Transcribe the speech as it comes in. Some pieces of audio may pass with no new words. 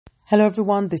Hello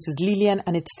everyone, this is Lillian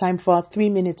and it's time for our 3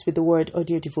 minutes with the word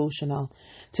audio devotional.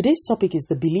 Today's topic is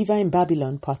the believer in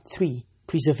Babylon part 3,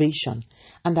 preservation.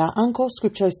 And our anchor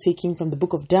scripture is taken from the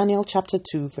book of Daniel chapter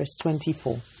 2 verse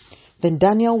 24. Then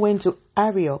Daniel went to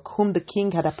Arioch, whom the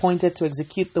king had appointed to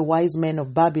execute the wise men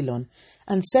of Babylon,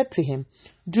 and said to him,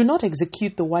 "Do not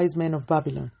execute the wise men of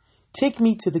Babylon. Take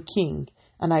me to the king,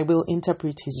 and I will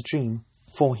interpret his dream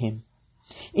for him."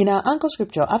 In our anchor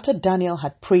scripture, after Daniel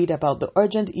had prayed about the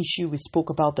urgent issue we spoke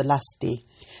about the last day,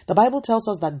 the Bible tells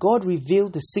us that God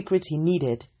revealed the secret he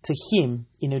needed to him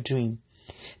in a dream.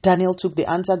 Daniel took the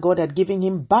answer God had given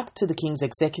him back to the king's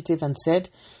executive and said,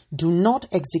 "Do not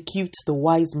execute the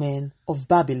wise men of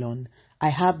Babylon. I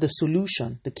have the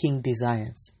solution the king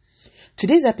desires."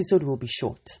 Today's episode will be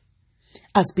short.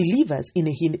 As believers in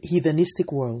a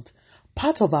heathenistic world,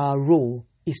 part of our role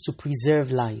is to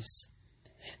preserve lives.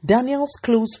 Daniel's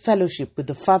close fellowship with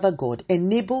the Father God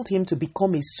enabled him to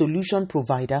become a solution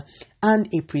provider and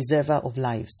a preserver of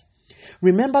lives.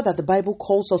 Remember that the Bible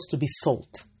calls us to be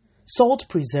salt. Salt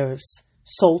preserves,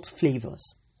 salt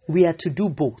flavors. We are to do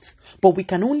both, but we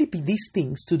can only be these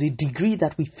things to the degree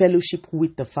that we fellowship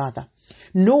with the Father.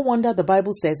 No wonder the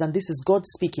Bible says, and this is God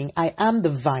speaking, "I am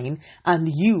the vine and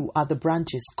you are the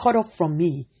branches. Cut off from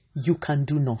me, you can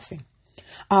do nothing."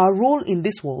 Our role in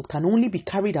this world can only be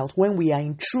carried out when we are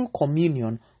in true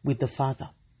communion with the Father.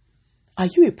 Are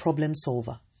you a problem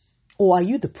solver? Or are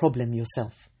you the problem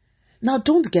yourself? Now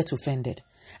don't get offended.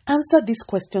 Answer these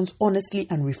questions honestly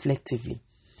and reflectively.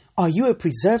 Are you a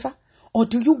preserver? Or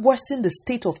do you worsen the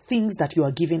state of things that you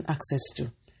are given access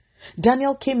to?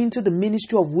 Daniel came into the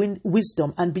ministry of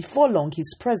wisdom, and before long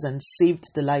his presence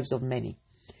saved the lives of many.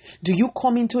 Do you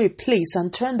come into a place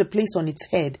and turn the place on its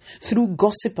head through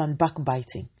gossip and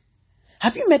backbiting?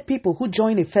 Have you met people who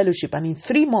join a fellowship and in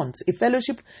 3 months, a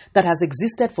fellowship that has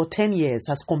existed for 10 years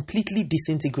has completely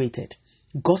disintegrated?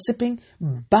 Gossiping,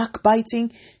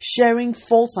 backbiting, sharing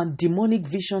false and demonic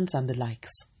visions and the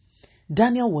likes.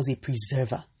 Daniel was a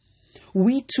preserver.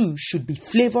 We too should be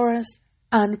flavorers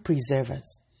and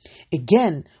preservers.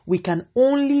 Again, we can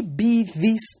only be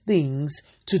these things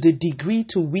to the degree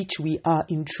to which we are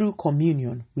in true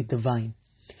communion with the vine.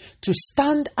 To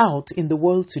stand out in the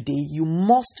world today, you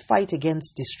must fight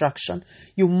against distraction.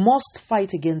 You must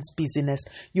fight against busyness.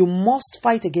 You must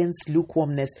fight against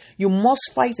lukewarmness. You must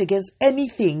fight against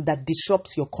anything that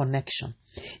disrupts your connection.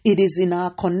 It is in our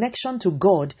connection to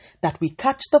God that we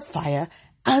catch the fire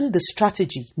and the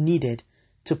strategy needed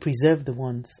to preserve the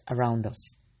ones around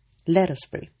us. Let us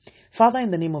pray. Father,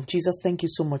 in the name of Jesus, thank you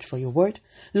so much for your word.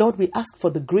 Lord, we ask for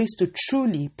the grace to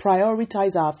truly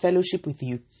prioritize our fellowship with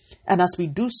you. And as we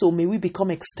do so, may we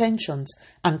become extensions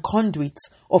and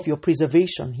conduits of your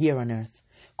preservation here on earth.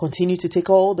 Continue to take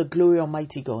all the glory,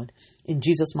 Almighty God. In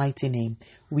Jesus' mighty name,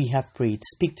 we have prayed.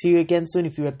 Speak to you again soon.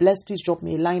 If you are blessed, please drop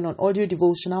me a line on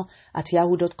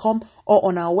audiodevotional@yahoo.com or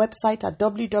on our website at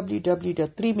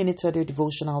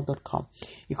www.3minutesaudiodevotional.com.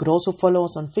 You could also follow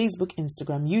us on Facebook,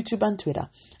 Instagram, YouTube, and Twitter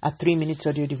at 3 Minutes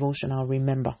Audio Devotional.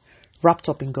 Remember, wrapped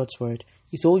up in God's Word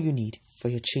is all you need for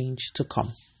your change to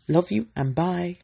come. Love you and bye.